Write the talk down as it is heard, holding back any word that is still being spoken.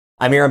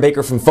I'm Aaron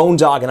Baker from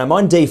PhoneDog, and I'm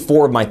on day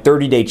 4 of my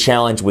 30-day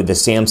challenge with the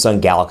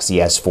Samsung Galaxy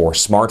S4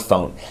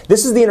 smartphone.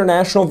 This is the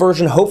international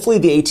version. Hopefully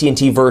the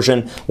AT&T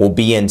version will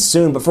be in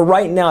soon, but for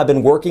right now I've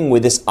been working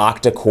with this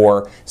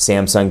octa-core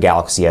Samsung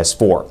Galaxy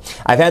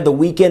S4. I've had the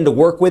weekend to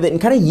work with it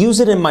and kind of use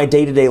it in my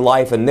day-to-day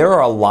life, and there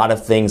are a lot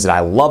of things that I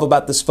love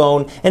about this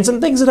phone and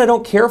some things that I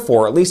don't care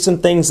for, at least some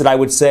things that I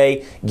would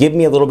say give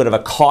me a little bit of a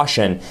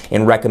caution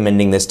in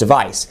recommending this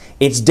device.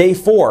 It's day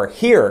 4.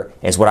 Here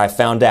is what I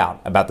found out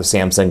about the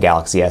Samsung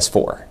Galaxy S4.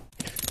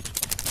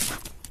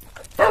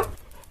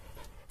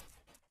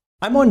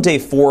 I'm on day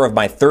 4 of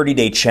my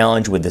 30-day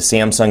challenge with the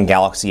Samsung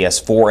Galaxy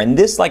S4, and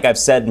this, like I've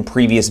said in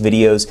previous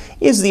videos,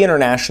 is the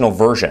international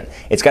version.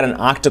 It's got an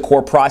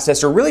octa-core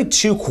processor, really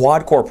 2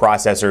 quad-core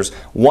processors,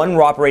 one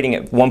operating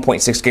at 1.6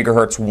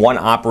 gigahertz, one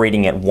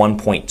operating at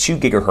 1.2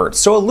 gigahertz.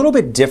 So a little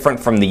bit different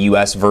from the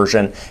US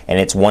version and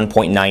its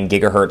 1.9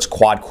 gigahertz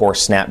quad-core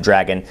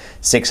Snapdragon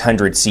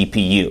 600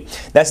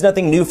 CPU. That's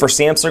nothing new for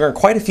Samsung or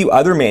quite a few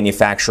other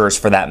manufacturers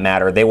for that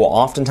matter. They will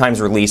oftentimes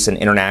release an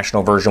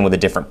international version with a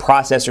different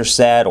processor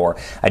set or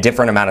a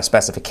different amount of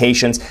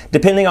specifications,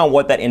 depending on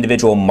what that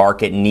individual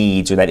market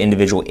needs or that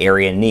individual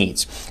area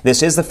needs.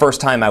 This is the first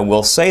time, I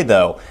will say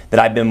though, that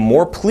I've been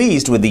more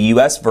pleased with the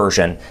US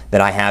version than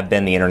I have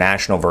been the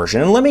international version.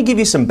 And let me give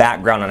you some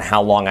background on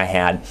how long I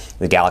had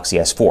the Galaxy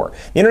S4.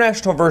 The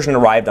international version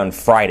arrived on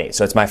Friday,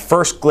 so it's my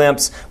first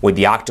glimpse with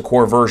the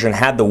octa-core version,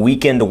 had the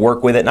weekend to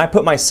work with it, and I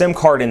put my SIM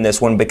card in this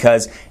one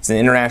because it's an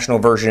international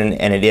version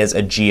and it is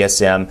a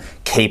GSM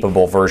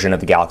capable version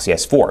of the Galaxy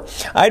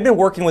S4. I'd been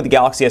working with the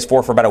Galaxy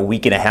S4 for about a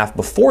week and a half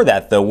before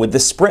that though with the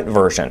Sprint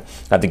version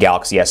of the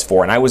Galaxy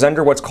S4, and I was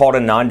under what's called a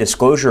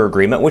non-disclosure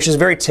agreement, which is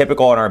very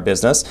typical in our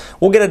business.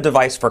 We'll get a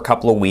device for a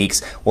couple of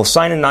weeks, we'll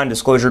sign a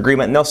non-disclosure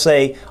agreement, and they'll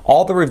say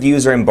all the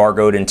reviews are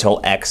embargoed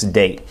until X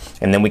date,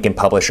 and then we can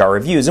publish our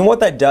reviews. And what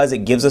that does,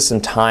 it gives us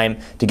some time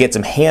to get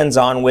some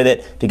hands-on with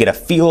it, to get a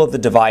feel of the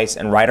device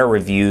and write our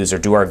reviews or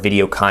do our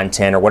video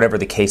content or whatever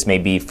the case may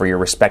be for your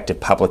respective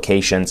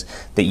publications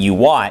that you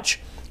watch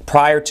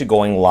prior to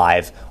going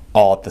live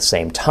all at the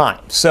same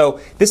time. So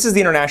this is the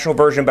international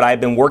version, but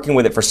I've been working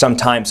with it for some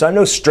time, so I'm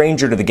no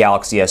stranger to the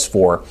Galaxy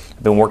S4.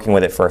 I've been working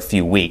with it for a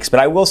few weeks, but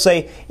I will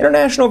say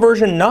international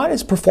version not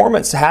as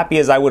performance happy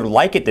as I would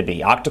like it to be.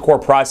 Octa-core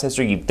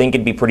processor, you'd think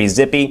it'd be pretty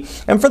zippy,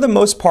 and for the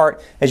most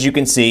part, as you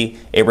can see,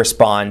 it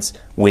responds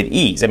with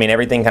ease. I mean,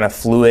 everything kind of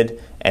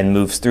fluid and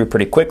moves through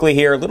pretty quickly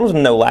here, little to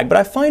no lag, but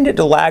I find it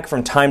to lag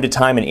from time to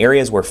time in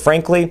areas where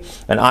frankly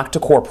an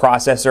octa-core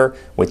processor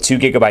with 2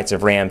 gigabytes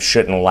of RAM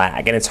shouldn't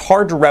lag, and it's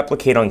hard to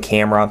replicate on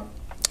camera.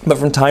 But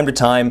from time to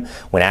time,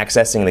 when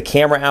accessing the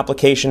camera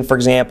application, for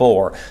example,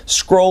 or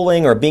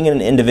scrolling or being in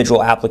an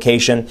individual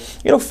application,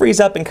 it'll freeze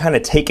up and kind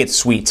of take its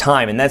sweet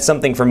time. And that's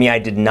something for me I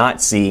did not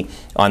see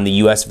on the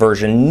US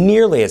version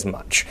nearly as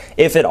much,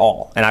 if at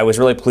all. And I was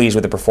really pleased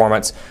with the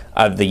performance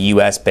of the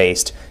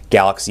US-based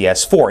Galaxy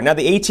S4. Now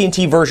the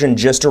AT&T version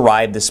just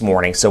arrived this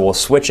morning, so we'll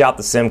switch out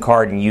the SIM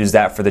card and use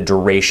that for the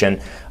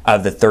duration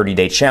of the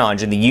 30-day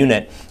challenge. And the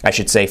unit, I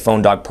should say,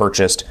 PhoneDog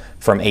purchased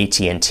from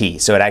AT&T.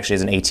 So it actually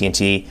is an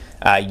AT&T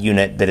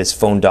unit that is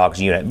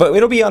PhoneDog's unit. But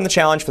it'll be on the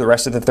challenge for the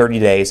rest of the 30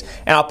 days,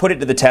 and I'll put it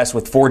to the test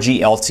with 4G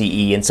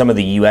LTE and some of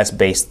the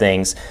US-based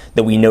things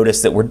that we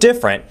noticed that were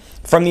different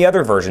from the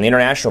other version, the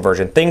international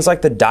version. Things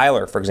like the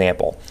dialer, for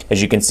example.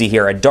 As you can see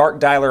here, a dark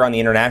dialer on the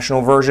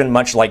international version,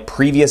 much like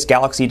previous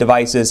Galaxy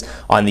devices.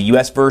 On the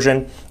US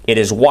version, it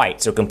is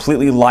white, so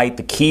completely light.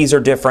 The keys are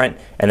different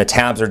and the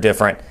tabs are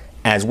different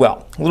as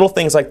well. Little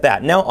things like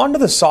that. Now onto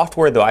the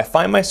software though, I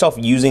find myself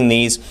using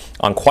these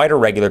on quite a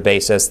regular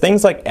basis.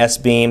 Things like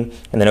S-Beam,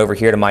 and then over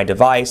here to my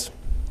device,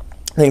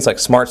 things like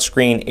Smart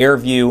Screen,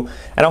 AirView.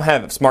 I don't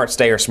have Smart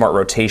Stay or Smart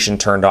Rotation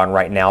turned on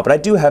right now, but I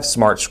do have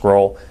Smart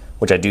Scroll,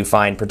 which I do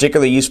find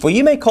particularly useful.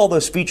 You may call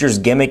those features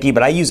gimmicky,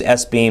 but I use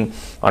S-Beam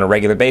on a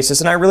regular basis,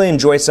 and I really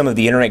enjoy some of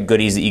the internet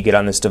goodies that you get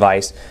on this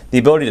device. The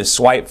ability to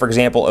swipe, for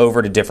example,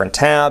 over to different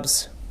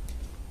tabs,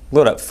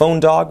 load up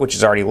PhoneDog, which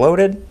is already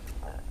loaded,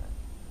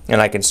 and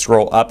I can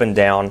scroll up and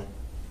down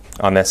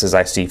on this as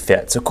I see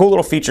fit. So cool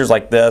little features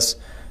like this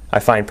I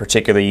find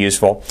particularly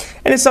useful.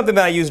 And it's something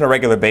that I use on a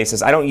regular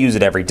basis. I don't use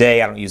it every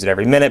day, I don't use it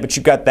every minute, but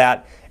you've got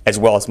that as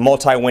well as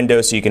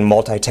multi-window, so you can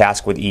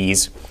multitask with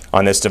ease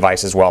on this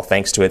device as well,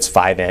 thanks to its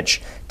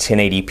 5-inch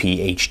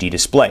 1080p HD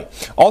display.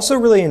 Also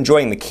really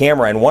enjoying the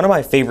camera, and one of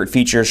my favorite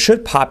features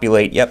should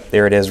populate, yep,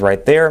 there it is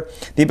right there,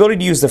 the ability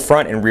to use the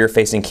front and rear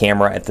facing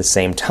camera at the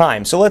same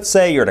time. So let's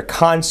say you're at a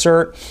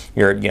concert,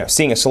 you're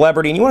seeing a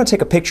celebrity, and you want to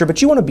take a picture,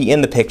 but you want to be in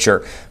the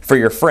picture for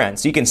your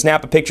friends. So you can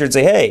snap a picture and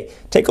say, hey,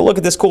 take a look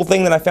at this cool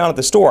thing that I found at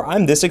the store.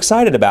 I'm this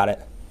excited about it.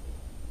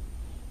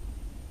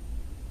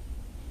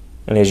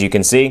 And as you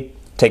can see,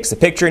 takes the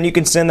picture and you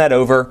can send that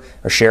over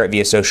or share it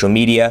via social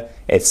media,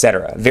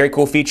 etc. Very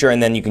cool feature,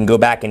 and then you can go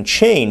back and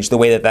change the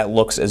way that that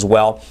looks as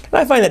well. And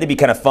I find that to be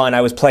kind of fun.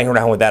 I was playing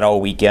around with that all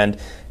weekend.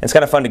 And it's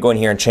kind of fun to go in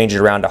here and change it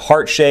around to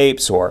heart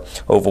shapes or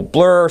oval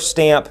blur,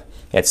 stamp,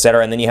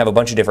 etc. And then you have a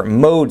bunch of different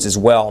modes as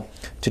well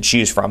to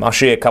choose from. I'll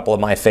show you a couple of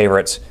my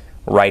favorites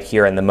right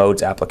here in the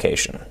modes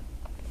application.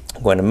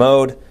 Go into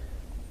mode,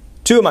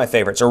 Two of my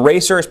favorites.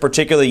 Eraser is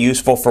particularly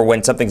useful for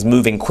when something's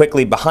moving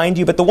quickly behind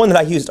you, but the one that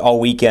I used all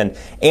weekend,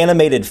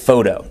 Animated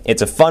Photo.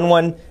 It's a fun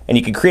one, and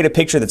you can create a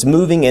picture that's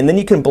moving, and then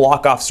you can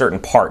block off certain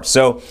parts.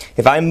 So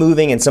if I'm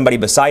moving and somebody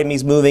beside me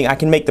is moving, I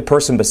can make the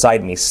person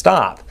beside me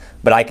stop,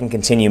 but I can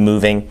continue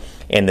moving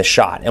in the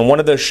shot. And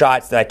one of those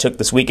shots that I took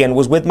this weekend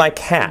was with my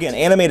cat. Again,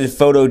 Animated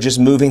Photo just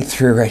moving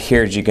through right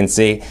here, as you can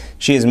see.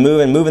 She is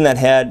moving that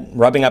head,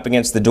 rubbing up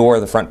against the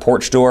door, the front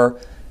porch door,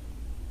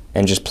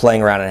 and just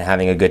playing around and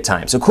having a good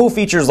time. So cool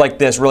features like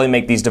this really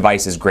make these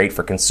devices great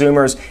for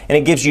consumers, and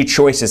it gives you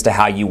choice as to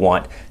how you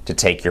want to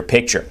take your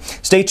picture.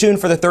 Stay tuned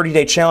for the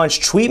 30-day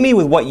challenge. Tweet me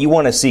with what you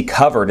want to see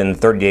covered in the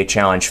 30-day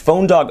challenge.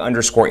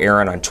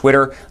 PhoneDog_Aaron on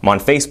Twitter. I'm on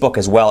Facebook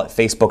as well at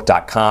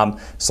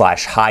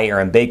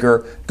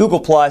facebook.com/HiAaronBaker. Google+,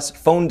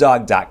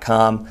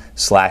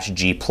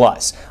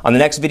 PhoneDog.com/G+. On the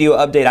next video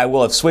update, I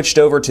will have switched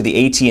over to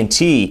the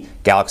AT&T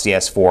Galaxy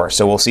S4,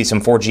 so we'll see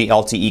some 4G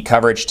LTE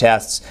coverage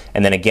tests,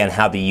 and then again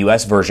how the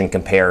US version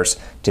compares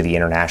to the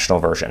international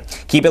version.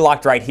 Keep it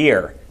locked right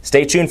here.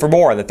 Stay tuned for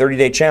more on the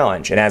 30-day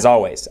challenge, and as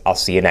always, I'll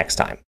see you next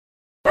time.